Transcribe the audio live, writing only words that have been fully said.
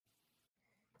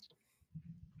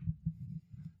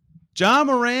Ja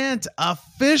Morant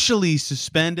officially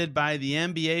suspended by the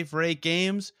NBA for 8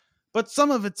 games, but some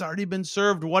of it's already been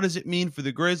served. What does it mean for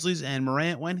the Grizzlies and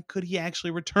Morant? When could he actually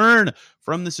return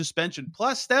from the suspension?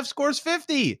 Plus, Steph scores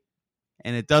 50,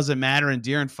 and it doesn't matter. And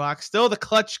De'Aaron Fox, still the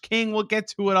clutch king. We'll get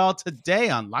to it all today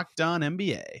on Locked On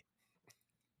NBA.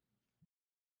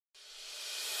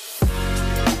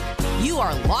 You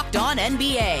are Locked On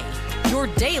NBA, your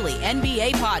daily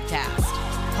NBA podcast.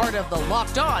 Part of the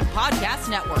Locked On Podcast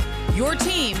Network, your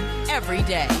team every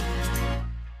day.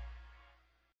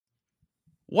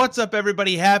 What's up,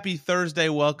 everybody? Happy Thursday.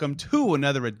 Welcome to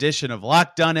another edition of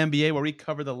Locked On NBA, where we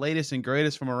cover the latest and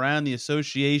greatest from around the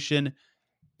association.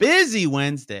 Busy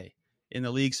Wednesday in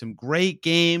the league. Some great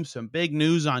games, some big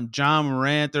news on Ja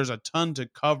Morant. There's a ton to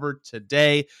cover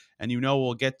today, and you know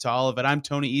we'll get to all of it. I'm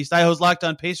Tony East. I host Locked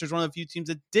On Pacers, one of the few teams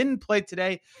that didn't play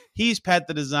today. He's Pat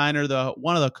the Designer,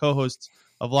 one of the co-hosts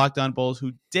of Locked On Bulls,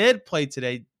 who did play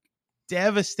today.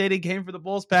 Devastating game for the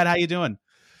Bulls. Pat, how you doing?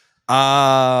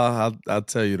 I'll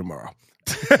tell you tomorrow.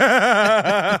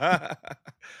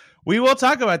 We will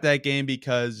talk about that game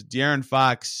because De'Aaron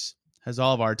Fox has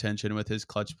all of our attention with his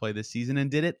clutch play this season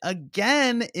and did it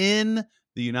again in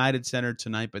the United Center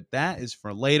tonight, but that is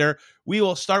for later. We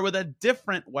will start with a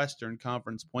different Western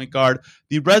Conference point guard.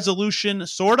 The resolution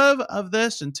sort of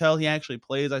this until he actually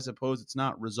plays. I suppose it's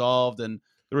not resolved and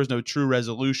there was no true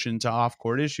resolution to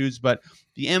off-court issues, but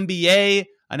the NBA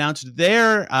announced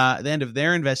the end of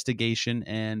their investigation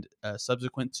and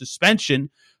subsequent suspension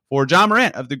for Ja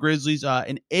Morant of the Grizzlies.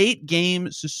 An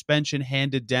 8-game suspension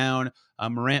handed down.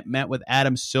 Morant met with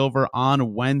Adam Silver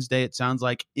on Wednesday, it sounds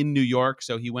like, in New York.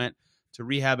 So he went to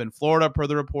rehab in Florida, per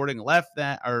the reporting, left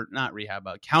that, or not rehab,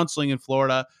 counseling in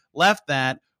Florida, left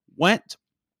that, went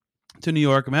to New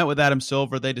York, met with Adam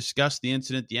Silver. They discussed the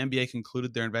incident. The NBA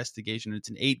concluded their investigation. It's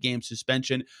an 8-game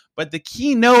suspension. But the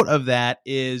key note of that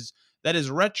is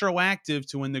retroactive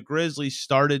to when the Grizzlies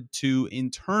started to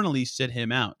internally sit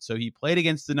him out. So he played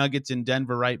against the Nuggets in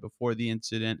Denver right before the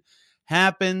incident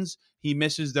happens. He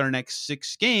misses their next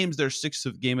 6 games, their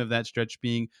 6th game of that stretch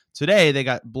being today. They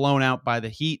got blown out by the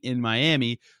Heat in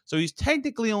Miami. So he's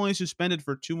technically only suspended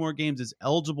for 2 more games, is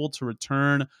eligible to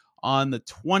return on the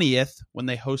 20th when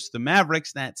they host the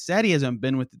Mavericks. That said, he hasn't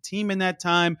been with the team in that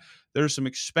time. There's some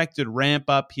expected ramp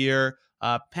up here.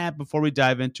 Pat, before we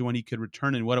dive into when he could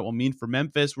return and what it will mean for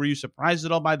Memphis, were you surprised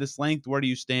at all by this length? Where do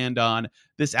you stand on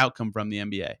this outcome from the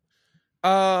NBA?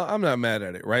 I'm not mad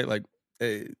at it, right? Like,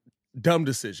 a dumb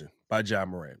decision by Ja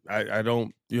Morant. I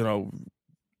don't,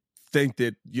 think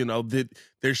that, that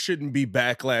there shouldn't be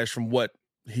backlash from what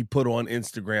he put on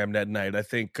Instagram that night. I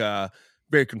think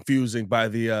very confusing by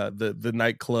the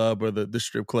nightclub or the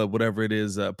strip club, whatever it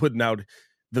is, putting out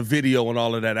the video and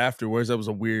all of that afterwards. That was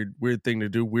a weird thing to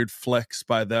do. Weird flex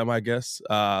by them, I guess.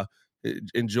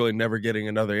 Enjoy never getting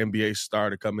another NBA star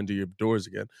to come into your doors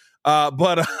again.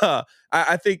 But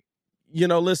I think,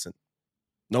 listen,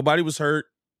 nobody was hurt.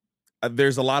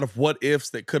 There's a lot of what ifs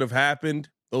that could have happened.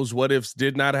 Those what ifs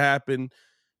did not happen.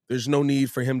 There's no need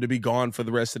for him to be gone for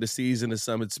the rest of the season, as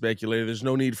some had speculated. There's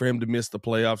no need for him to miss the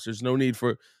playoffs. There's no need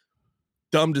for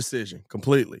dumb decision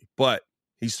completely. But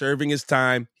he's serving his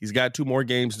time. He's got 2 more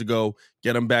games to go.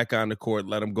 Get him back on the court.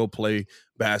 Let him go play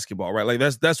basketball, right? Like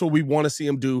that's what we want to see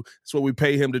him do. That's what we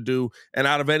pay him to do. And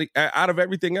out of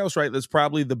everything else, right, that's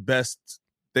probably the best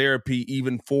therapy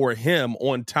even for him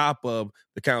on top of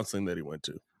the counseling that he went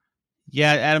to.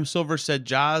 Yeah, Adam Silver said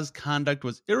Ja's conduct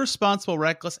was irresponsible,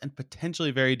 reckless, and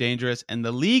potentially very dangerous. And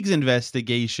the league's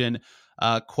investigation,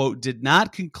 quote, did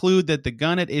not conclude that the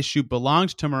gun at issue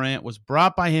belonged to Morant, was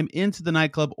brought by him into the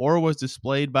nightclub, or was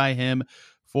displayed by him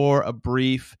for a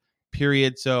brief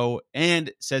period. So,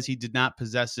 and says he did not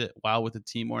possess it while with the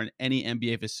team or in any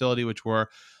NBA facility, which were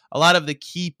a lot of the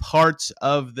key parts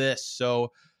of this.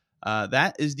 So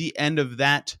that is the end of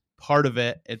that part of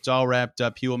it. It's all wrapped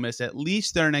up. He will miss at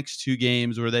least their next 2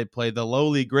 games where they play the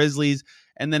lowly Grizzlies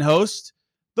and then host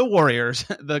the Warriors,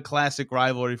 the classic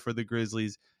rivalry for the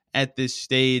Grizzlies at this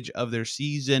stage of their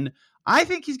season. I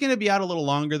think he's going to be out a little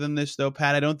longer than this, though,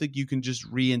 Pat. I don't think you can just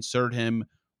reinsert him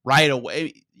right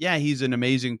away. Yeah, he's an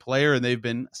amazing player, and they've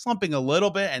been slumping a little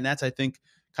bit, and that's, I think,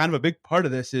 kind of a big part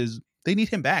of this is they need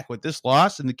him back. With this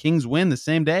loss and the Kings win the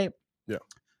same day, yeah,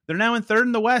 they're now in 3rd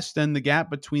in the West, and the gap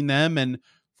between them and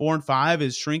 4 and 5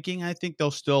 is shrinking. I think they'll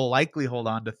still likely hold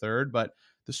on to 3rd, but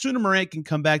the sooner Morant can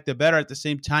come back, the better. At the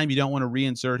same time, you don't want to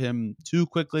reinsert him too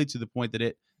quickly to the point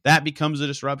that becomes a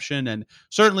disruption. And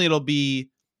certainly it'll be,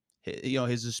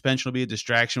 his suspension will be a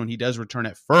distraction when he does return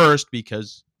at first,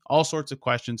 because all sorts of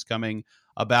questions coming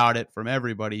about it from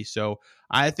everybody. So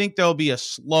I think there'll be a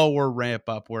slower ramp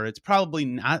up where it's probably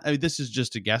not. I mean, this is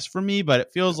just a guess for me, but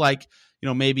it feels like,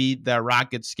 maybe the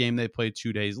Rockets game they play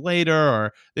 2 days later,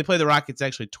 or they play the Rockets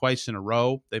actually twice in a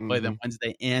row. They play them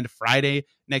Wednesday and Friday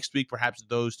next week. Perhaps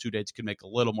those 2 dates could make a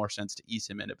little more sense to ease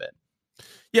him in a bit.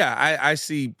 Yeah, I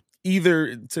see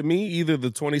either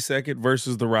the 22nd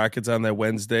versus the Rockets on that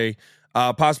Wednesday,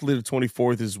 possibly the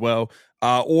 24th as well,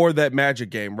 or that Magic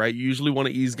game, right? You usually want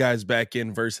to ease guys back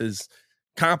in versus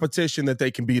competition that they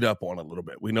can beat up on a little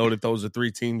bit. We know that those are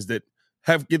three teams that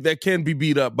can be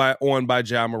beat up by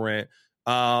Ja Morant.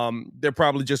 They're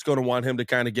probably just going to want him to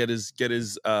kind of get his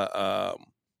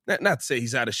not to say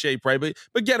he's out of shape, right?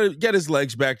 But get his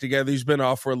legs back together. He's been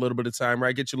off for a little bit of time,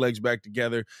 right? Get your legs back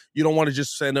together. You don't want to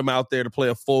just send him out there to play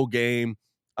a full game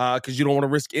because you don't want to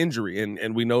risk injury.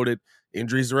 And we know that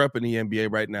injuries are up in the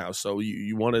NBA right now. So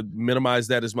you want to minimize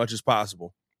that as much as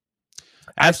possible.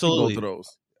 Absolutely. Both of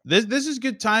those. This is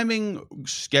good timing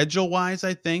schedule-wise,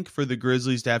 I think, for the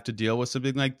Grizzlies to have to deal with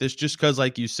something like this, just because,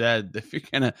 like you said, if you're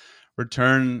going to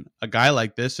return a guy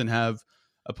like this and have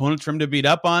opponents for him to beat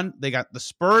up on, they got the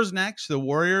Spurs next, the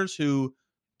Warriors, who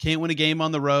can't win a game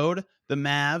on the road, the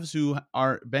Mavs, who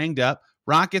are banged up,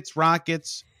 Rockets,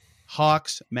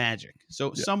 Hawks, Magic.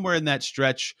 So somewhere in that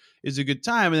stretch is a good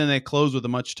time, and then they close with a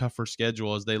much tougher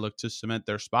schedule as they look to cement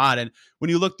their spot. And when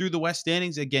you look through the West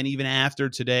standings, again, even after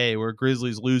today, where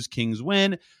Grizzlies lose, Kings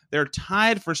win, they're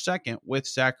tied for second with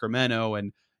Sacramento,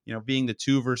 and being the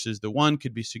 2 versus the 1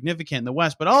 could be significant in the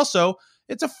West, but also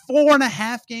it's a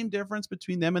 4.5 game difference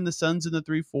between them and the Suns in the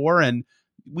 3-4. And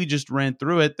we just ran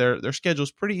through it. Their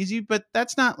schedule's pretty easy, but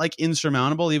that's not like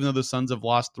insurmountable, even though the Suns have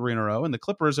lost 3 in a row and the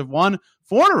Clippers have won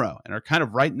 4 in a row and are kind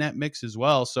of right in that mix as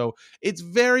well. So it's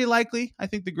very likely, I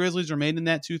think, the Grizzlies remain in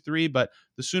that 2-3, but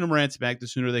the sooner Morant's back, the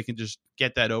sooner they can just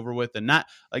get that over with. And not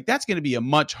like that's going to be a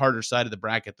much harder side of the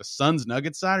bracket. The Suns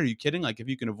Nuggets side, are you kidding? Like if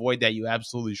you can avoid that, you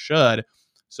absolutely should.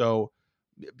 So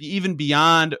even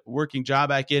beyond working Ja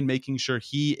back in, making sure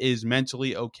he is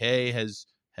mentally okay, has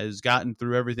gotten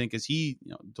through everything, because he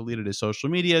deleted his social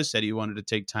media, said he wanted to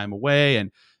take time away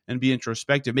and be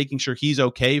introspective, making sure he's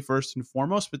okay first and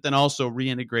foremost, but then also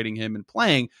reintegrating him and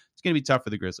playing. It's going to be tough for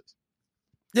the Grizzlies.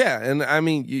 Yeah, and I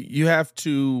mean, you have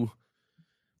to,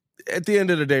 at the end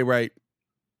of the day, right,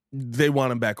 they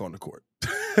want him back on the court.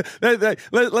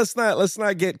 Let's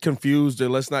not get confused, or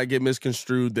let's not get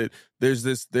misconstrued that there's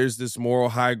this moral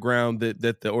high ground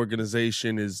that the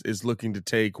organization is looking to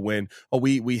take when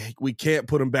we can't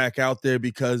put him back out there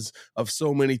because of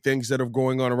so many things that are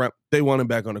going on around. They want him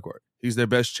back on the court. He's their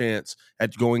best chance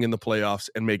at going in the playoffs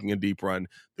and making a deep run.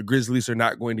 The Grizzlies are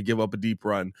not going to give up a deep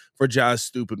run for Ja's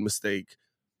stupid mistake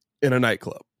in a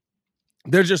nightclub.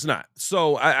 They're just not.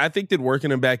 So I think that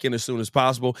working him back in as soon as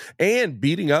possible and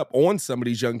beating up on some of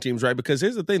these young teams, right? Because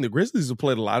here's the thing, the Grizzlies have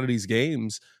played a lot of these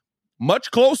games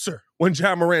much closer when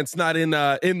Ja Morant's not in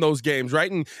those games,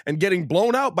 right? And getting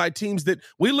blown out by teams that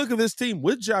we look at this team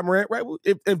with Ja Morant, right?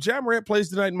 If Ja Morant plays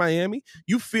tonight in Miami,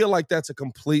 you feel like that's a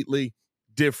completely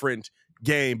different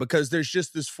game because there's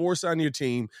just this force on your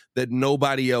team that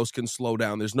nobody else can slow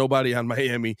down. There's nobody on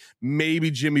Miami, maybe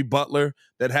Jimmy Butler,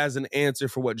 that has an answer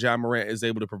for what Ja Morant is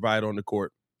able to provide on the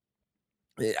court.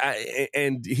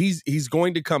 And he's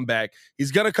going to come back.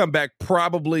 He's going to come back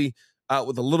probably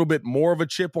with a little bit more of a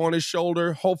chip on his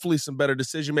shoulder, hopefully some better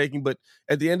decision-making. But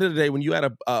at the end of the day, when you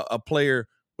add a player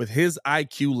with his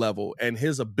IQ level and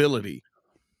his ability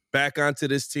back onto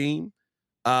this team,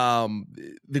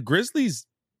 the Grizzlies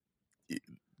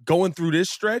going through this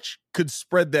stretch could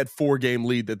spread that 4-game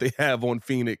lead that they have on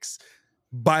Phoenix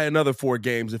by another 4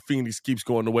 games if Phoenix keeps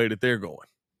going the way that they're going.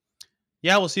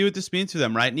 Yeah, we'll see what this means for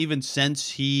them, right? And even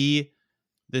since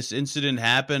this incident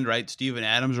happened, right, Steven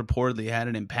Adams reportedly had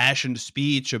an impassioned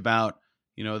speech about,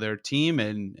 their team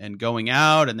and going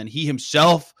out, and then he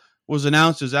himself was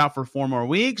announced as out for 4 more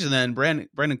weeks, and then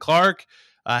Brandon Clark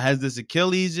has this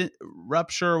Achilles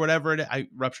rupture or whatever.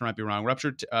 Rupture might be wrong.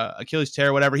 Achilles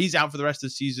tear, whatever. He's out for the rest of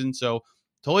the season. So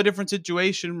totally different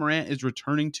situation Morant is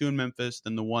returning to in Memphis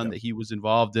than the one that he was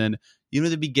involved in, even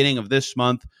at the beginning of this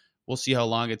month. We'll see how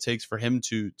long it takes for him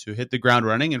to hit the ground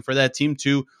running and for that team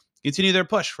to continue their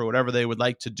push for whatever they would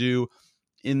like to do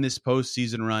in this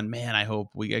postseason run. Man, I hope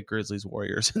we get Grizzlies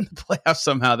Warriors in the playoffs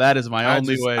somehow. That is my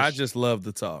only wish. I just love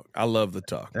the talk. I love the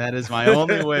talk. That is my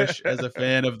only wish as a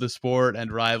fan of the sport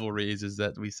and rivalries, is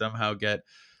that we somehow get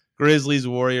Grizzlies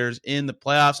Warriors in the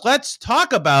playoffs. Let's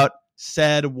talk about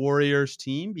said Warriors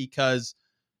team, because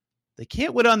they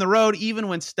can't win on the road even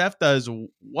when Steph does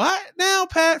what now,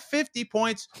 Pat? 50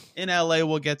 points in LA.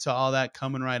 We'll get to all that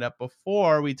coming right up.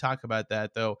 Before we talk about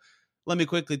that, though, let me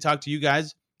quickly talk to you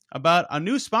guys about a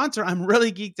new sponsor. I'm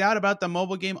really geeked out about the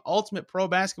mobile game Ultimate Pro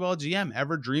Basketball GM.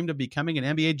 Ever dreamed of becoming an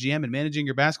NBA GM and managing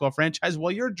your basketball franchise?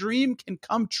 Well, your dream can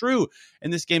come true.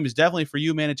 And this game is definitely for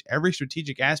you. Manage every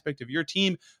strategic aspect of your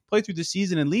team, play through the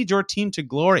season, and lead your team to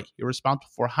glory. You're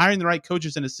responsible for hiring the right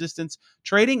coaches and assistants,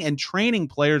 trading and training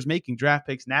players, making draft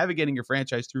picks, navigating your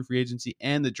franchise through free agency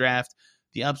and the draft,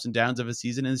 the ups and downs of a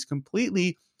season, and it's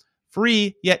completely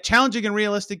free, yet challenging and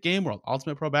realistic game world.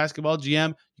 Ultimate Pro Basketball GM.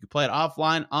 You can play it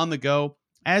offline, on the go,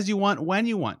 as you want, when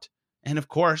you want. And of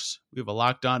course, we have a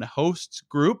Locked On hosts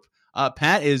group.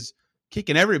 Pat is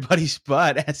kicking everybody's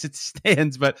butt as it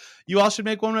stands, but you all should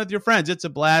make one with your friends. It's a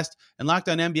blast. And Locked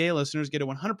On NBA listeners get a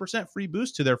 100% free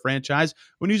boost to their franchise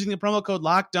when using the promo code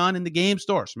Locked On in the game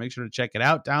store. So make sure to check it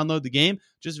out. Download the game.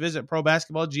 Just visit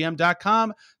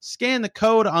probasketballgm.com. Scan the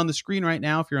code on the screen right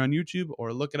now if you're on YouTube,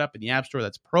 or look it up in the App Store.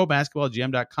 That's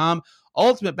probasketballgm.com.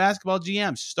 Ultimate Basketball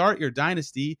GM. Start your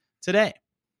dynasty today.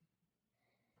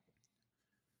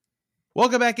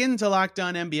 Welcome back into Locked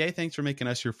On NBA. Thanks for making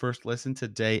us your first listen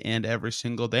today and every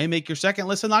single day. Make your second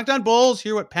listen Locked On Bulls.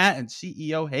 Hear what Pat and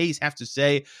CEO Hayes have to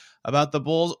say about the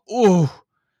Bulls.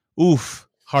 Oof,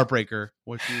 heartbreaker,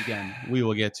 which again we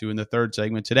will get to in the third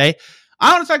segment today.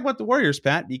 I want to talk about the Warriors,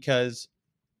 Pat, because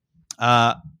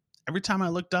every time I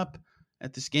looked up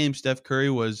at this game, Steph Curry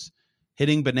was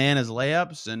hitting bananas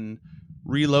layups and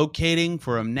relocating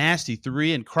for a nasty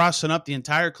three and crossing up the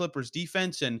entire Clippers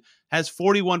defense, and has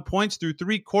 41 points through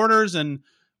 3 quarters. And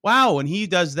wow, when he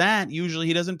does that, usually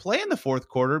he doesn't play in the fourth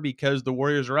quarter because the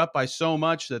Warriors are up by so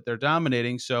much that they're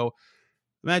dominating. So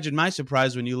imagine my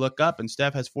surprise when you look up and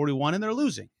Steph has 41 and they're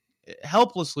losing,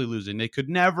 helplessly losing. They could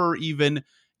never even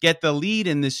get the lead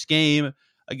in this game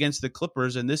against the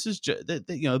Clippers. And this is just,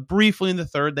 briefly in the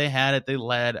third they had it, they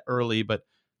led early, but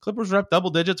Clippers were up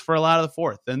double digits for a lot of the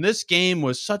fourth. And this game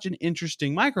was such an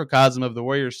interesting microcosm of the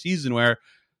Warriors season where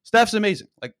Steph's amazing,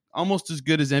 like almost as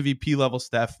good as MVP level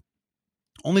Steph.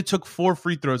 Only took 4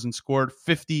 free throws and scored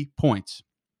 50 points.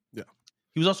 Yeah.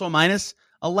 He was also a minus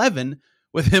 11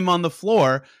 with him on the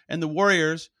floor, and the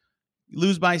Warriors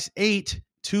lose by 8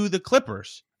 to the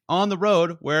Clippers on the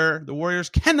road, where the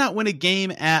Warriors cannot win a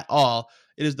game at all.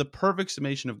 It is the perfect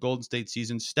summation of Golden State's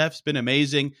season. Steph's been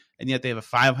amazing, and yet they have a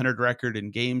 500 record in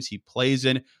games he plays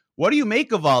in. What do you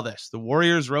make of all this? The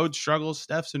Warriors' road struggles,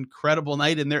 Steph's incredible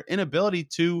night, and their inability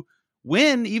to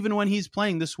win even when he's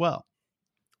playing this well.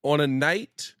 On a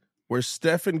night where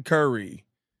Stephen Curry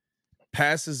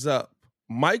passes up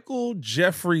Michael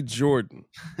Jeffrey Jordan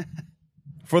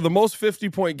for the most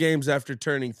 50-point games after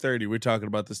turning 30, we're talking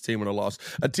about this team in a loss.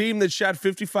 A team that shot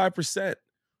 55%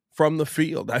 from the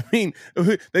field. I mean,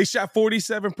 they shot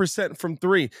 47% from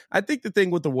 3. I think the thing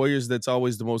with the Warriors that's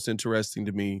always the most interesting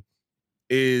to me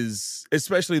is,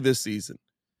 especially this season,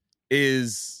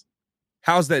 is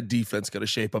how's that defense going to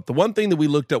shape up? The one thing that we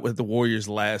looked at with the Warriors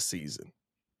last season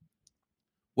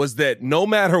was that no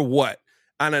matter what,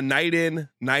 on a night in,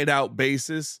 night out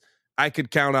basis, I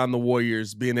could count on the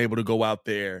Warriors being able to go out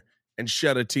there and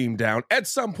shut a team down at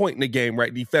some point in the game,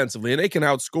 right, defensively, and they can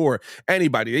outscore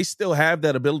anybody. They still have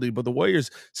that ability, but the Warriors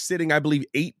sitting, I believe,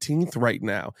 18th right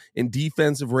now in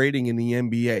defensive rating in the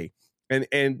NBA.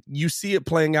 And you see it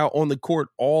playing out on the court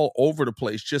all over the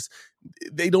place. Just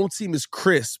they don't seem as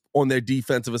crisp on their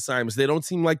defensive assignments. They don't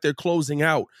seem like they're closing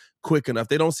out quick enough.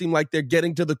 They don't seem like they're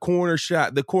getting to the corner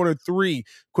shot, the corner 3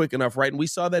 quick enough, right? And we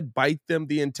saw that bite them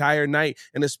the entire night.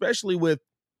 And especially with,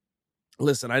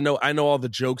 listen, I know all the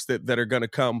jokes that are going to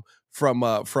come from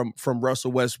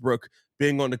Russell Westbrook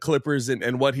being on the Clippers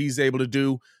and what he's able to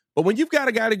do. But when you've got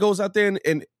a guy that goes out there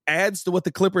and adds to what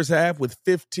the Clippers have with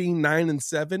 15, 9, and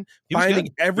 7, finding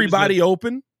everybody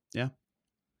open, yeah,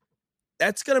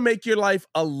 that's going to make your life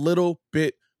a little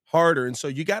bit harder. And so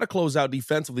you got to close out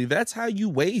defensively. That's how you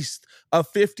waste a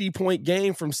 50-point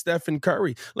game from Stephen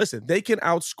Curry. Listen, they can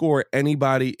outscore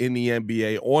anybody in the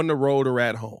NBA on the road or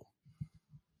at home.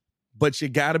 But you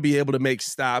got to be able to make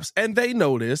stops. And they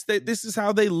know this. This is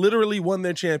how they literally won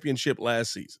their championship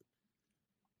last season.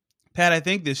 Pat, I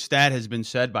think this stat has been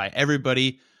said by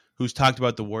everybody who's talked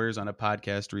about the Warriors on a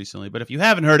podcast recently. But if you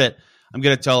haven't heard it, I'm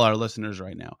going to tell our listeners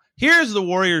right now. Here's the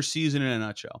Warriors season in a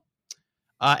nutshell.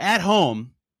 At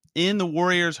home, in the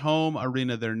Warriors' home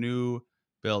arena, their new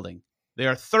building, they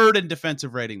are 3rd in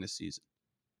defensive rating this season.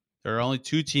 There are only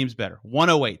 2 teams better.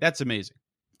 108. That's amazing.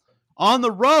 On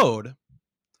the road,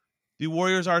 the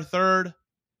Warriors are 3rd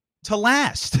to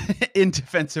last in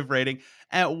defensive rating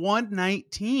at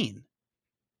 119.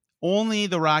 Only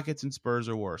the Rockets and Spurs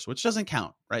are worse, which doesn't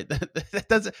count, right? That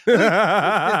doesn't.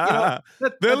 They're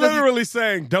literally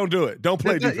saying, "Don't do it. Don't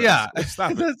play defense. Yeah,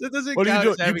 stop it. It doesn't what count. Are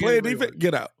you doing? You play defense?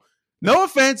 Get out." No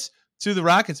offense to the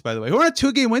Rockets, by the way, who are on a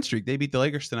 2-game win streak. They beat the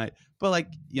Lakers tonight. But like,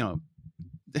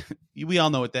 we all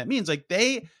know what that means. Like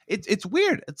it's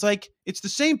weird. It's like it's the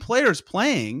same players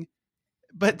playing,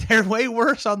 but they're way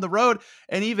worse on the road.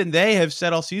 And even they have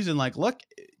said all season, like, look,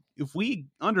 if we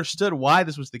understood why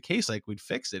this was the case, like, we'd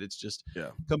fix it. It's just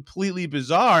completely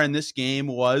bizarre. And this game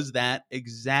was that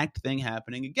exact thing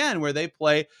happening again, where they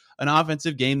play an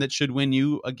offensive game that should win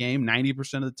you a game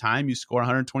 90% of the time. You score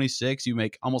 126, you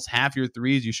make almost half your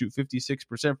threes, you shoot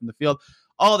 56% from the field,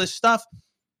 all this stuff.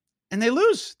 And they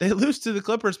lose. They lose to the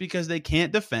Clippers because they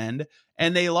can't defend.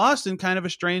 And they lost in kind of a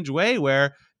strange way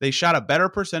where they shot a better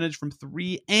percentage from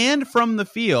 3 and from the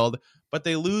field, but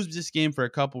they lose this game for a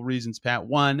couple reasons, Pat.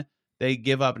 1, they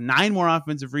give up 9 more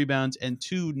offensive rebounds, and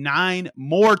 2, 9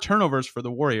 more turnovers for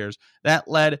the Warriors. That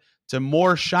led to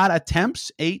more shot attempts,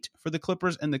 8 for the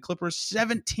Clippers, and the Clippers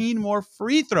 17 more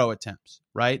free throw attempts,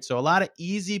 right? So a lot of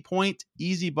easy point,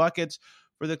 easy buckets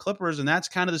for the Clippers, and that's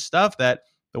kind of the stuff that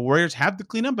the Warriors have to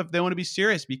clean up if they want to be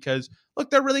serious because, look,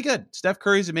 they're really good. Steph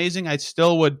Curry's amazing. I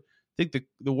still would think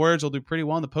the Warriors will do pretty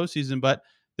well in the postseason, but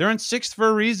they're in 6th for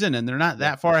a reason, and they're not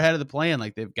that far ahead of the play-in.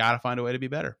 Like, they've got to find a way to be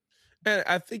better. And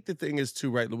I think the thing is, too,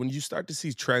 right, when you start to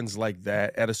see trends like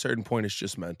that, at a certain point, it's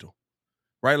just mental.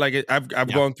 Right? Like,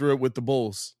 I've gone through it with the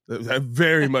Bulls.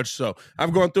 Very much so.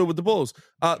 I've gone through it with the Bulls.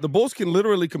 The Bulls can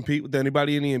literally compete with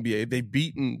anybody in the NBA. They've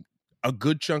beaten a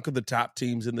good chunk of the top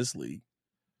teams in this league.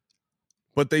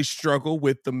 But they struggle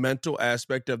with the mental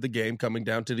aspect of the game coming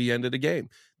down to the end of the game.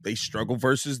 They struggle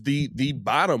versus the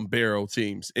bottom barrel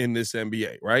teams in this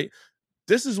NBA, right?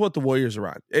 This is what the Warriors are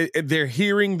on. They're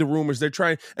hearing the rumors. They're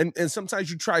trying, and sometimes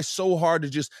you try so hard to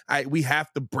just, we have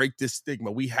to break this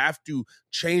stigma. We have to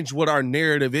change what our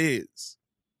narrative is,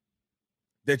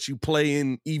 that you play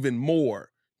in even more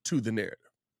to the narrative.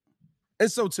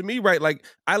 And so to me, right, like,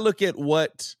 I look at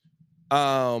what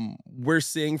we're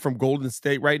seeing from Golden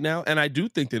State right now, and I do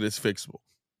think that it's fixable.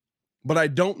 But I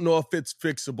don't know if it's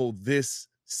fixable this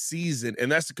season,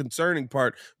 and that's the concerning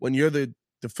part when you're the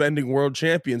defending world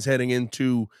champions heading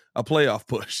into a playoff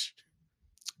push.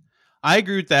 I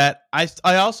agree with that.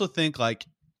 I also think, like,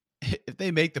 if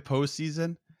they make the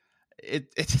postseason,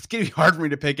 it's going to be hard for me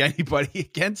to pick anybody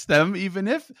against them, even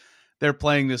if they're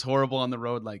playing this horrible on the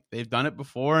road. Like, they've done it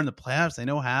before in the playoffs. They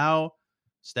know how.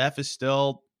 Steph is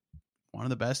still one of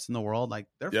the best in the world. Like,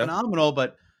 they're phenomenal,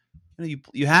 but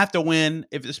you have to win,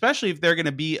 especially if they're going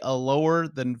to be a lower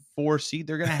than 4 seed.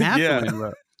 They're going to have to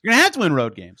win. You're going to have to win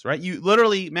road games, right? You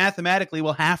literally mathematically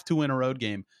will have to win a road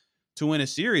game to win a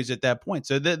series at that point.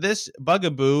 So this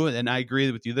bugaboo, and I agree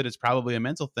with you that it's probably a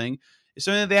mental thing, is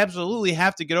something that they absolutely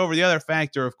have to get over. The other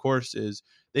factor, of course, is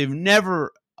they've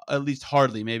never, at least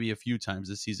hardly, maybe a few times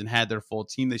this season, had their full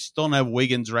team. They still don't have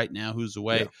Wiggins right now, who's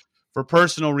away. For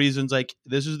personal reasons. Like,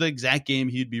 this is the exact game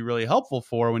he'd be really helpful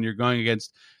for when you're going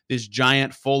against this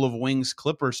giant full of wings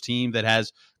Clippers team that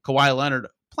has Kawhi Leonard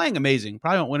playing amazing.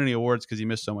 Probably won't win any awards because he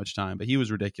missed so much time, but he was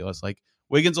ridiculous. Like,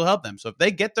 Wiggins will help them. So if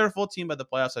they get their full team by the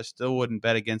playoffs, I still wouldn't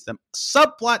bet against them.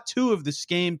 Subplot 2 of this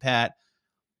game, Pat,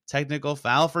 technical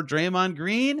foul for Draymond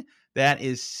Green. That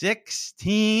is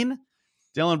 16.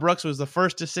 Dylan Brooks was the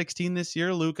first to 16 this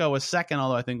year. Luka was second,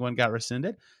 although I think one got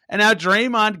rescinded. And now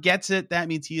Draymond gets it. That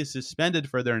means he is suspended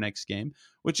for their next game,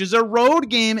 which is a road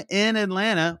game in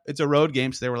Atlanta. It's a road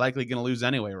game, so they were likely going to lose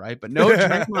anyway, right? But no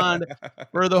Draymond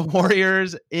for the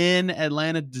Warriors in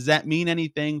Atlanta. Does that mean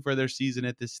anything for their season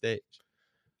at this stage?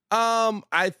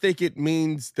 I think it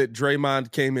means that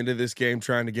Draymond came into this game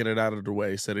trying to get it out of the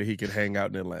way so that he could hang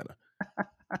out in Atlanta.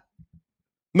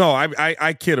 No,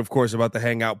 I kid, of course, about the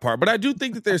hangout part, but I do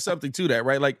think that there's something to that,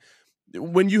 right? Like,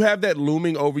 when you have that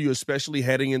looming over you, especially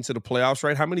heading into the playoffs,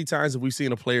 right? How many times have we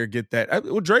seen a player get that?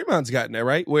 Well, Draymond's gotten that,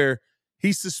 right? Where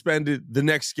he's suspended the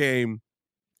next game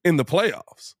in the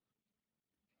playoffs,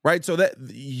 right? So that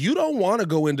you don't want to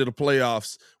go into the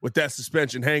playoffs with that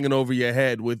suspension hanging over your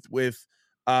head, with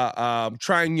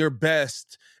trying your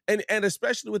best, and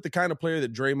especially with the kind of player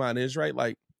that Draymond is, right?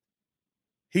 Like,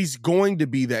 he's going to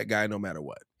be that guy no matter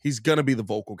what. He's going to be the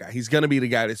vocal guy. He's going to be the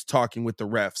guy that's talking with the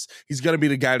refs. He's going to be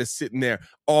the guy that's sitting there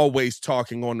always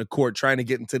talking on the court, trying to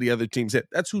get into the other team's head.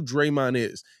 That's who Draymond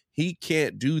is. He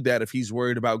can't do that if he's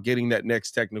worried about getting that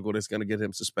next technical that's going to get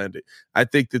him suspended. I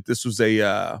think that this was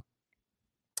a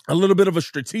little bit of a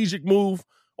strategic move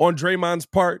on Draymond's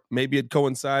part. Maybe it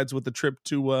coincides with the trip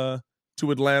to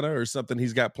Atlanta or something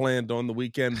he's got planned on the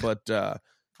weekend. But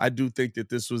I do think that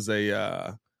this was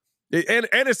and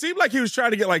it seemed like he was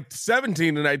trying to get like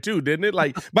 17 tonight too, didn't it?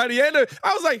 Like, by the end of,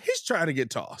 I was like, he's trying to get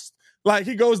tossed. Like,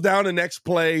 he goes down the next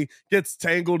play, gets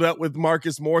tangled up with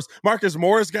Marcus Morris. Marcus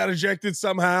Morris got ejected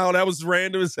somehow. That was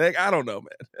random as heck. I don't know,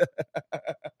 man.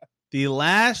 The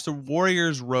last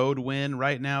Warriors road win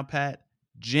right now, Pat,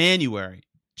 January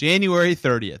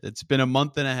 30th. It's been a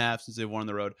month and a half since they've won on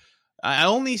the road. I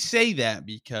only say that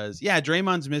because, yeah,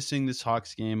 Draymond's missing this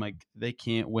Hawks game. Like, they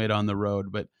can't win on the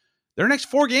road, but their next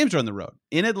 4 games are on the road.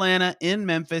 In Atlanta, in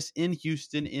Memphis, in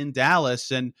Houston, in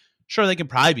Dallas. And sure, they can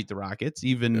probably beat the Rockets,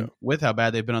 even with how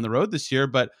bad they've been on the road this year.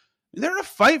 But they're in a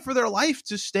fight for their life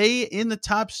to stay in the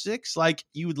top 6. Like,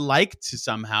 you would like to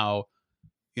somehow,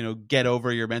 get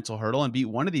over your mental hurdle and beat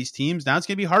one of these teams. Now it's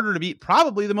going to be harder to beat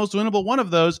probably the most winnable one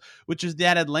of those, which is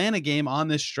that Atlanta game on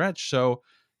this stretch. So,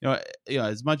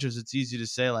 as much as it's easy to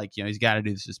say, like, he's got to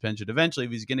do the suspension eventually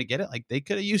if he's going to get it, like, they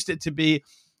could have used it to be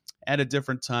at a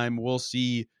different time. We'll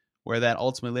see where that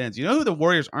ultimately lands. You know who the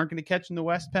Warriors aren't going to catch in the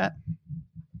West, Pat?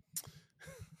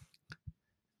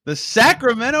 The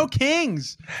Sacramento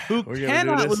Kings, who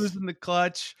cannot lose in the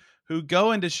clutch, who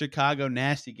go into Chicago.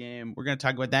 Nasty game. We're going to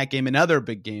talk about that game and other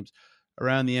big games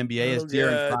around the NBA as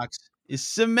De'Aaron Fox is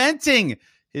cementing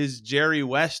his Jerry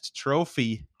West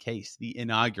trophy case, the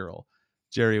inaugural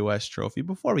Jerry West trophy.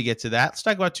 Before we get to that, let's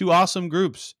talk about 2 awesome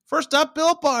groups. First up,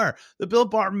 Built Bar. The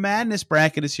Built Bar Madness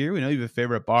bracket is here. We know you have a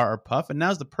favorite bar or puff, and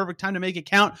now's the perfect time to make it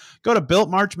count. Go to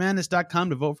BuiltMarchMadness.com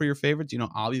to vote for your favorites.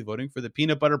 I'll be voting for the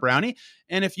peanut butter brownie.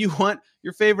 And if you want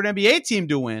your favorite NBA team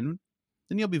to win,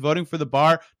 then you'll be voting for the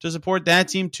bar to support that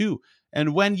team too.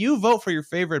 And when you vote for your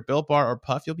favorite Built Bar or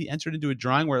puff, you'll be entered into a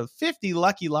drawing where 50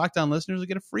 lucky Locked On listeners will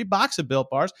get a free box of Built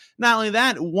Bars. Not only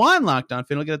that, one Locked On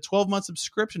fan will get a 12-month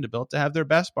subscription to Built to have their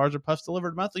best bars or puffs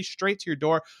delivered monthly straight to your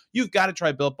door. You've got to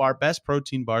try Built Bar, best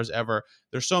protein bars ever.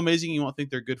 They're so amazing you won't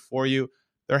think they're good for you.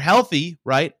 They're healthy,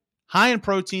 right? High in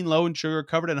protein, low in sugar,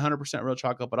 covered in 100% real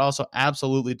chocolate, but also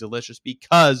absolutely delicious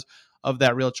because of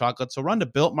that real chocolate. So run to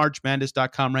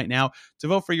BuiltMarchMadness.com right now to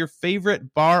vote for your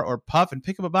favorite bar or puff and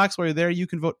pick up a box while you're there. You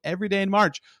can vote every day in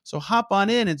March. So hop on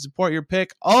in and support your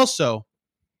pick. Also,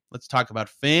 let's talk about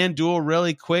FanDuel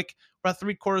really quick. We're about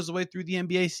 3/4 of the way through the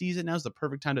NBA season. Now's the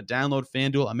perfect time to download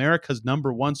FanDuel, America's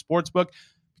 #1 sportsbook,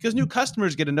 because new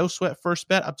customers get a no-sweat first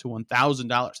bet up to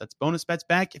 $1,000. That's bonus bets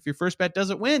back if your first bet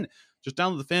doesn't win. Just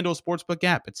download the FanDuel Sportsbook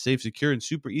app. It's safe, secure, and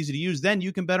super easy to use. Then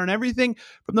you can bet on everything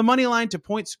from the money line to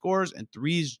point scores and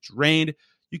threes drained.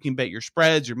 You can bet your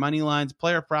spreads, your money lines,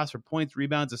 player props for points,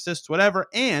 rebounds, assists, whatever.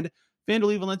 And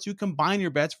FanDuel even lets you combine your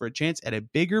bets for a chance at a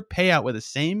bigger payout with a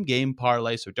same-game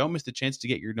parlay. So don't miss the chance to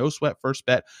get your no-sweat first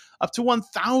bet up to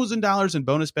 $1,000 in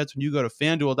bonus bets when you go to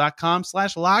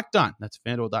FanDuel.com/LockedOn. That's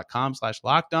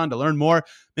FanDuel.com/LockedOn to learn more.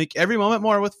 Make every moment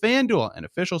more with FanDuel, an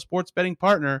official sports betting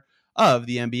partner of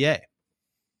the NBA.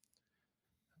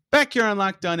 Back here on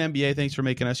Locked On NBA, thanks for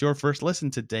making us your first listen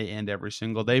today and every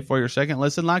single day. For your second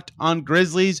listen, Locked On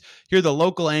Grizzlies. Hear the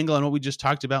local angle on what we just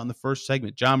talked about in the first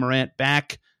segment. Ja Morant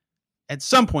back at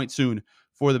some point soon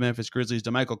for the Memphis Grizzlies.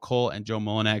 DeMichael Cole and Joe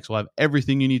Mullinax will have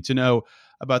everything you need to know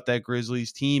about that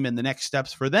Grizzlies team and the next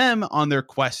steps for them on their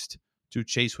quest to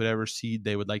chase whatever seed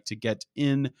they would like to get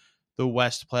in the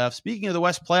West playoffs. Speaking of the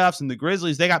West playoffs and the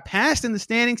Grizzlies, they got passed in the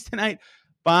standings tonight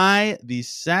by the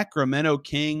Sacramento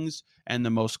Kings, and the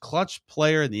most clutch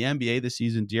player in the NBA this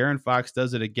season, De'Aaron Fox,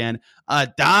 does it again. A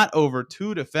dot over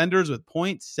 2 defenders with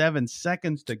 0.7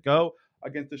 seconds to go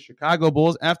against the Chicago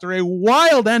Bulls after a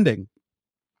wild ending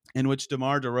in which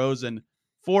DeMar DeRozan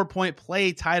 4-point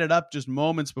play tied it up just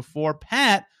moments before.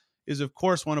 Pat is, of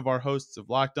course, one of our hosts of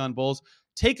Locked On Bulls.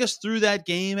 Take us through that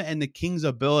game and the Kings'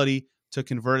 ability to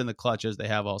convert in the clutch as they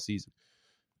have all season.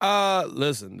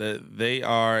 Listen, they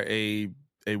are a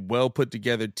well put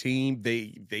together team.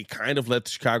 They kind of let the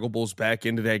Chicago Bulls back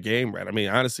into that game, right? I mean,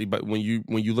 honestly, but when you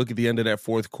look at the end of that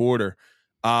fourth quarter,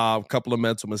 a couple of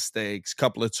mental mistakes,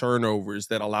 couple of turnovers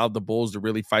that allowed the Bulls to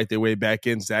really fight their way back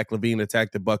in. Zach LaVine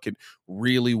attacked the bucket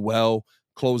really well,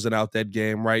 closing out that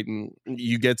game, right? And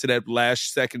you get to that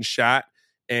last second shot,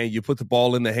 and you put the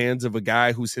ball in the hands of a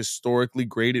guy who's historically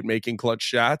great at making clutch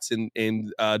shots. And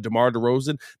DeMar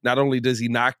DeRozan, not only does he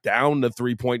knock down the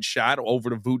 3-point shot over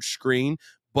the Vooch screen,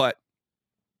 but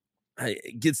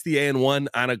gets the and one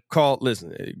on a call.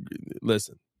 Listen,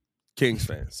 Kings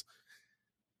fans,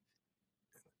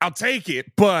 I'll take it,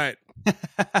 but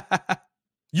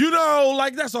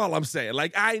that's all I'm saying.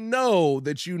 Like, I know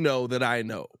that you know that I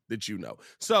know that you know.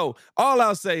 So all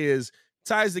I'll say is,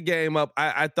 ties the game up.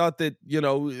 I thought that,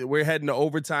 we're heading to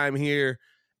overtime here.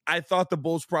 I thought the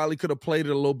Bulls probably could have played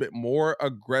it a little bit more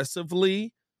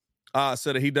aggressively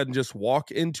so that he doesn't just walk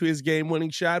into his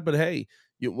game-winning shot. But, hey,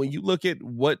 when you look at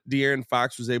what De'Aaron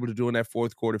Fox was able to do in that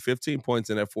fourth quarter, 15 points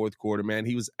in that fourth quarter, man,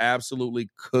 he was absolutely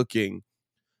cooking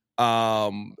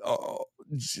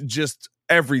just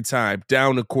every time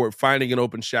down the court, finding an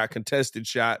open shot, contested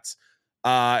shots.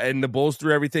 And the Bulls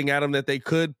threw everything at him that they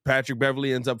could. Patrick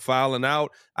Beverley ends up fouling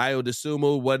out. Ayo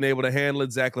Dosunmu wasn't able to handle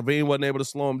it. Zach LaVine wasn't able to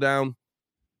slow him down.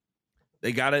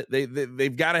 They got it.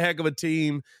 They've got a heck of a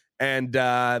team, and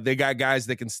they got guys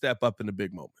that can step up in the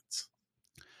big moments.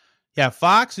 Yeah,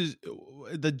 Fox is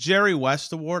the Jerry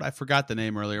West Award. I forgot the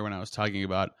name earlier when I was talking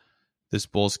about this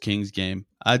Bulls-Kings game.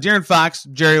 De'Aaron Fox,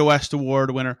 Jerry West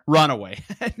Award winner, runaway.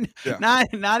 Yeah.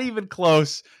 Not even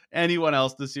close. Anyone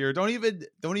else this year? Don't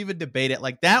even debate it.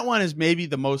 Like, that one is maybe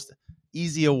the most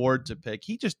easy award to pick.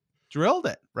 He just drilled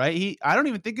it, right? I don't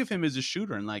even think of him as a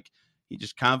shooter, and like, he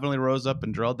just confidently rose up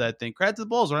and drilled that thing. Credit to the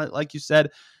Bulls, right? Like you said,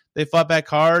 they fought back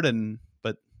hard,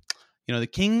 but the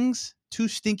Kings, 2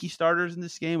 stinky starters in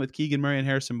this game with Keegan Murray and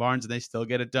Harrison Barnes, and they still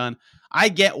get it done. I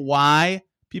get why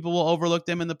people will overlook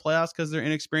them in the playoffs because they're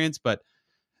inexperienced, but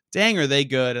dang, are they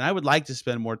good. And I would like to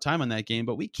spend more time on that game,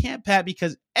 but we can't, Pat,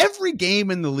 because every game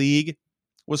in the league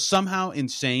was somehow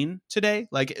insane today.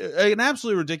 Like, an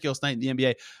absolutely ridiculous night in the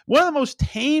NBA. One of the most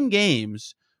tame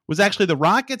games was actually the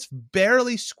Rockets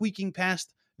barely squeaking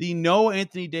past the no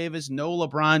Anthony Davis, no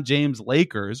LeBron James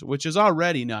Lakers, which is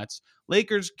already nuts.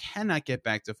 Lakers cannot get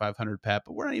back to 500, Pat,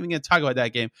 but we're not even going to talk about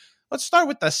that game. Let's start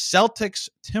with the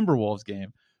Celtics-Timberwolves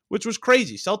game, which was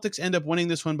crazy. Celtics end up winning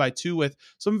this one by 2 with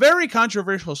some very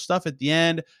controversial stuff at the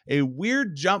end. A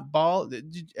weird jump ball.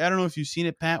 I don't know if you've seen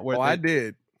it, Pat. Where I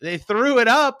did. They threw it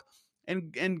up,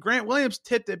 and Grant Williams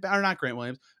tipped it, or not Grant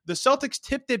Williams. The Celtics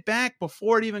tipped it back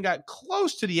before it even got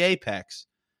close to the apex.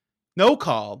 No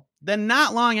call. Then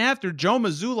not long after, Joe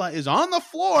Mazzulla is on the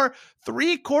floor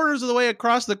 3/4 of the way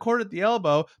across the court at the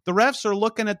elbow. The refs are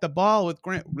looking at the ball with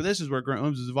Grant. This is where Grant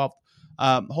Williams is involved,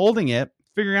 holding it,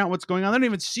 figuring out what's going on. They don't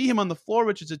even see him on the floor,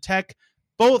 which is a tech.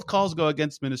 Both calls go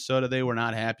against Minnesota. They were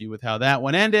not happy with how that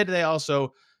one ended. They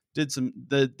also did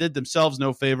themselves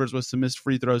no favors with some missed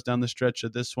free throws down the stretch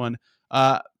of this one.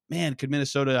 Man, could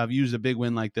Minnesota have used a big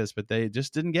win like this, but they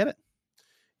just didn't get it.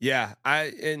 Yeah,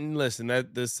 and listen,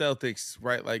 that the Celtics,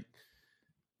 right, like,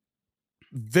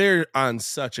 they're on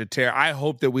such a tear. I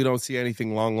hope that we don't see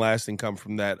anything long-lasting come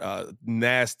from that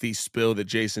nasty spill that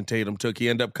Jason Tatum took. He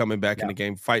ended up coming back in the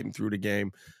game, fighting through the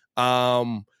game.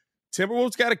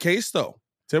 Timberwolves got a case, though.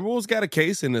 Timberwolves got a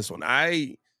case in this one.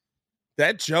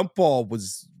 That jump ball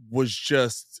was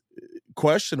just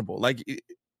questionable. Like,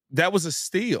 that was a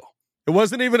steal. It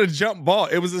wasn't even a jump ball.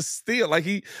 It was a steal. I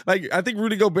think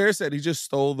Rudy Gobert said he just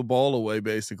stole the ball away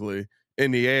basically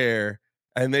in the air,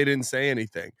 and they didn't say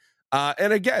anything.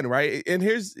 And again, right, and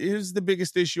here's the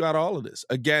biggest issue out of all of this.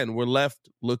 Again, we're left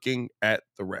looking at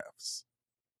the refs.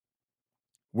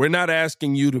 We're not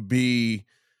asking you to be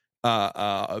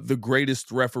the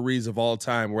greatest referees of all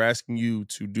time. We're asking you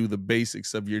to do the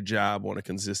basics of your job on a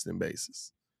consistent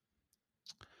basis.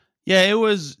 Yeah, it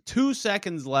was 2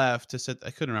 seconds left to set. I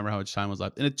couldn't remember how much time was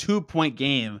left in a 2-point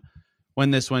game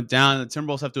when this went down. The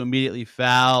Timberwolves have to immediately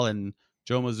foul, and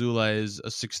Joe Mazzulla is a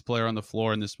 6th player on the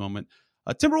floor in this moment.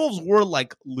 Timberwolves were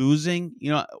like losing.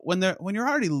 When you're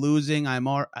already losing, I'm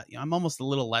almost a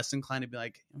little less inclined to be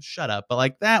like, shut up. But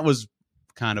like, that was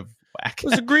kind of whack. It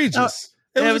was egregious.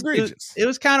 It was egregious. It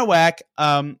was kind of whack,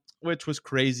 which was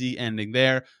crazy ending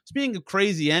there. Speaking of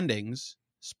crazy endings,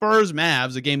 Spurs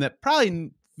Mavs, a game that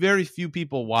probably very few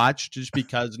people watched just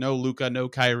because no Luka, no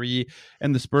Kyrie,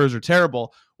 and the Spurs are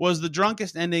terrible, was the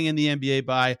drunkest ending in the NBA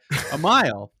by a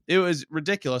mile. It was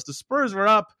ridiculous. The Spurs were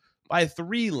up by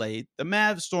 3 late. The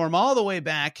Mavs storm all the way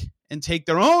back and take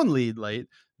their own lead late.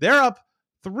 They're up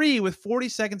 3 with 40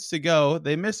 seconds to go.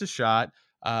 They miss a shot.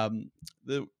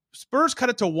 The Spurs cut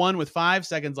it to 1 with 5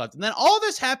 seconds left. And then all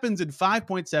this happens in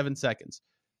 5.7 seconds.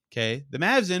 Okay. The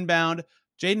Mavs inbound.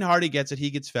 Jaden Hardy gets it. He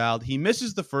gets fouled. He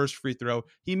misses the first free throw.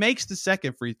 He makes the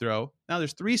second free throw. Now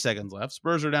there's 3 seconds left.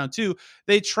 Spurs are down 2.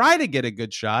 They try to get a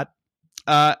good shot.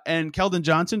 And Keldon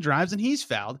Johnson drives and he's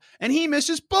fouled and he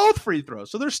misses both free throws.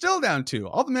 So they're still down 2.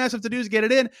 All the Mavs have to do is get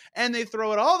it in, and they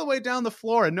throw it all the way down the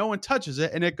floor and no one touches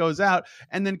it and it goes out.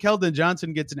 And then Keldon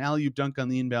Johnson gets an alley-oop dunk on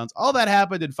the inbounds. All that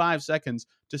happened in 5 seconds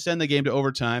to send the game to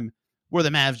overtime, where the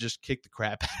Mavs just kicked the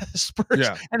crap out of the Spurs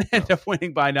and end up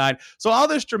winning by 9. So all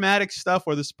this dramatic stuff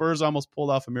where the Spurs almost pulled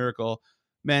off a miracle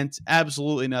meant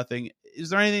absolutely nothing. Is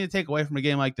there anything to take away from a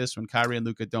game like this when Kyrie and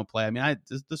Luka don't play? I mean,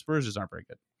 the Spurs just aren't very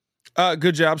good.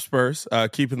 Good job, Spurs,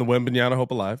 keeping the Wembanyama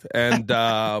hope alive. And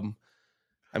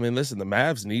I mean, listen, the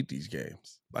Mavs need these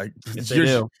games. Like, yes,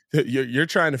 you're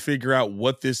trying to figure out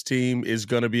what this team is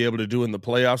going to be able to do in the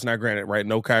playoffs. Now, granted, right,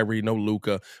 no Kyrie, no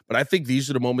Luka, but I think these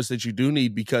are the moments that you do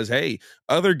need because, hey,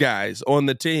 other guys on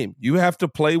the team, you have to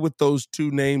play with those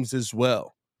 2 names as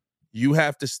well. You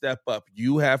have to step up.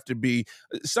 You have to be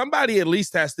somebody. At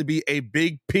least has to be a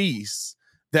big piece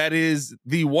that is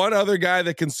the one other guy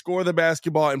that can score the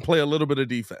basketball and play a little bit of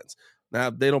defense. Now,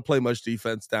 they don't play much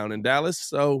defense down in Dallas,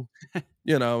 so,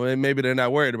 and maybe they're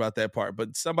not worried about that part.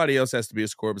 But somebody else has to be a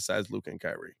scorer besides Luka and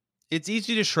Kyrie. It's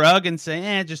easy to shrug and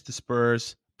say, just the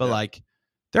Spurs. But,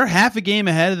 they're half a game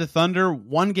ahead of the Thunder,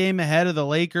 1 game ahead of the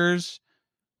Lakers,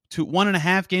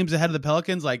 1.5 games ahead of the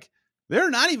Pelicans. They're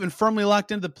not even firmly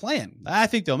locked into the plan. I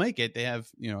think they'll make it. They have,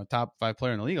 a top 5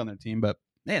 player in the league on their team. But,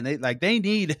 man,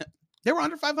 they were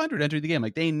under 500 entering the game.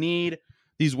 They need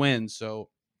these wins. So,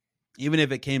 even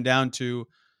if it came down to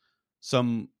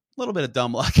some little bit of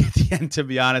dumb luck at the end, to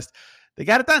be honest, they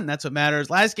got it done. That's what matters.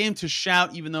 Last game to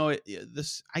shout, even though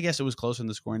I guess it was closer than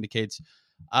the score indicates.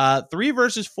 3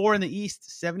 versus 4 in the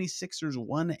East. 76ers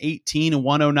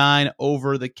 118-109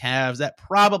 over the Cavs. That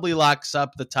probably locks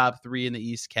up the top 3 in the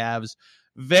East. Cavs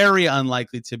very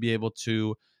unlikely to be able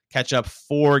to catch up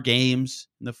 4 games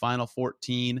in the final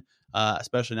 14,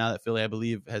 especially now that Philly, I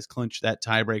believe, has clinched that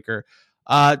tiebreaker.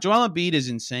 Joel Embiid is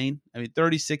insane.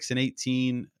 36 and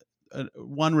 18.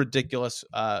 One ridiculous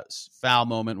foul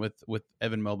moment with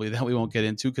Evan Mobley that we won't get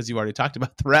into because you already talked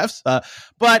about the refs.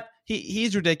 But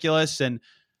he's ridiculous. And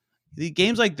the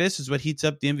games like this is what heats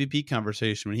up the MVP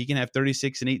conversation when he can have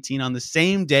 36 and 18 on the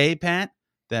same day, Pat.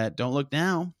 That don't look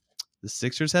now. The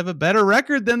Sixers have a better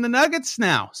record than the Nuggets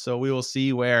now. So we will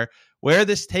see where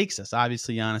this takes us.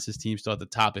 Obviously, Giannis's team's still at the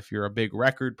top if you're a big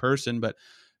record person, but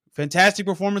fantastic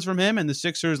performance from him, and the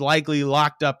Sixers likely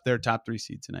locked up their top 3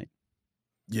 seed tonight.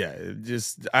 Yeah,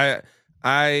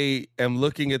 I am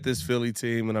looking at this Philly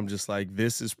team, and I'm just like,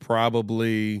 this is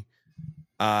probably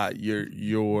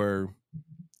your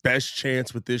best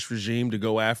chance with this regime to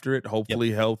go after it.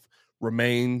 Hopefully, health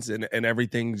remains and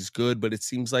everything's good. But it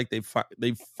seems like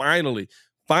they finally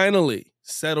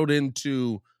settled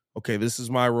into, okay, this is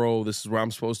my role. This is where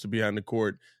I'm supposed to be on the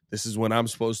court. This is when I'm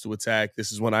supposed to attack.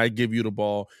 This is when I give you the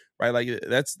ball, right?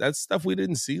 That's stuff we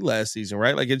didn't see last season,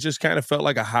 right? It just kind of felt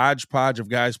like a hodgepodge of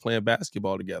guys playing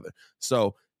basketball together.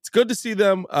 So it's good to see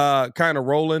them kind of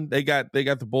rolling. They got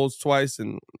the Bulls twice,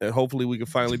 and hopefully we can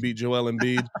finally beat Joel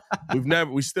Embiid.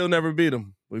 We still never beat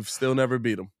them. We've still never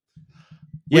beat them.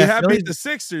 We have beat the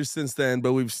Sixers since then,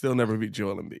 but we've still never beat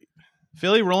Joel Embiid.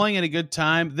 Philly rolling at a good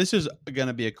time. This is going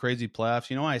to be a crazy playoffs.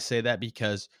 You know why I say that?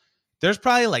 Because there's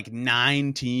probably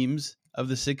 9 teams of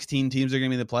the 16 teams that are going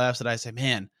to be in the playoffs that I say,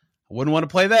 man, I wouldn't want to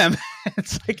play them.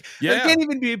 It's it can't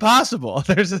even be possible.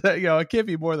 There's it can't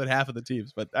be more than half of the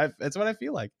teams, but that's what I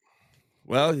feel like.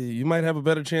 Well, you might have a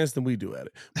better chance than we do at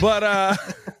it, but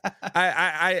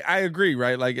I agree,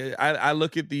 right? I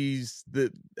look at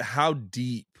how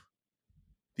deep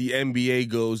the NBA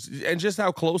goes and just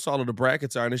how close all of the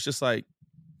brackets are, and it's just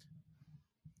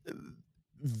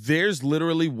there's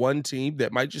literally one team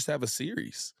that might just have a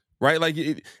series, right?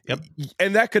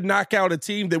 And that could knock out a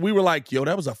team that we were like, yo,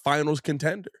 that was a finals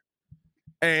contender.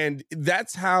 And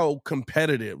that's how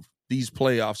competitive these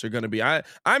playoffs are going to be.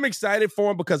 I'm excited for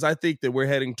them because I think that we're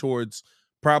heading towards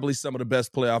probably some of the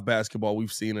best playoff basketball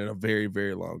we've seen in a very,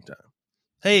 very long time.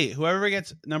 Hey, whoever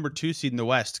gets number 2 seed in the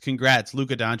West, congrats.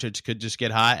 Luka Doncic could just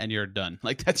get hot and you're done.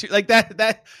 That could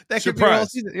be the whole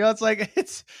season.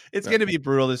 It's going to be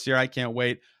brutal this year. I can't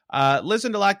wait.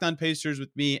 Listen to Locked On Pacers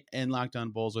with me and Locked On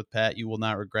Bulls with Pat. You will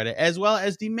not regret it, as well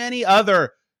as the many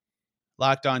other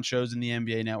Locked On shows in the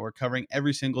NBA network covering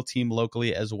every single team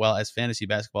locally, as well as fantasy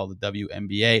basketball, the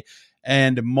WNBA,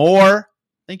 and more.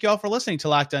 Thank you all for listening to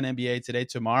Locked On NBA today.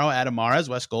 Tomorrow, Adam Mares,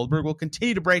 Wes Goldberg will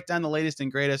continue to break down the latest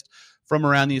and greatest from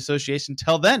around the association.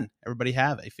 Till then, everybody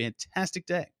have a fantastic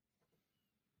day.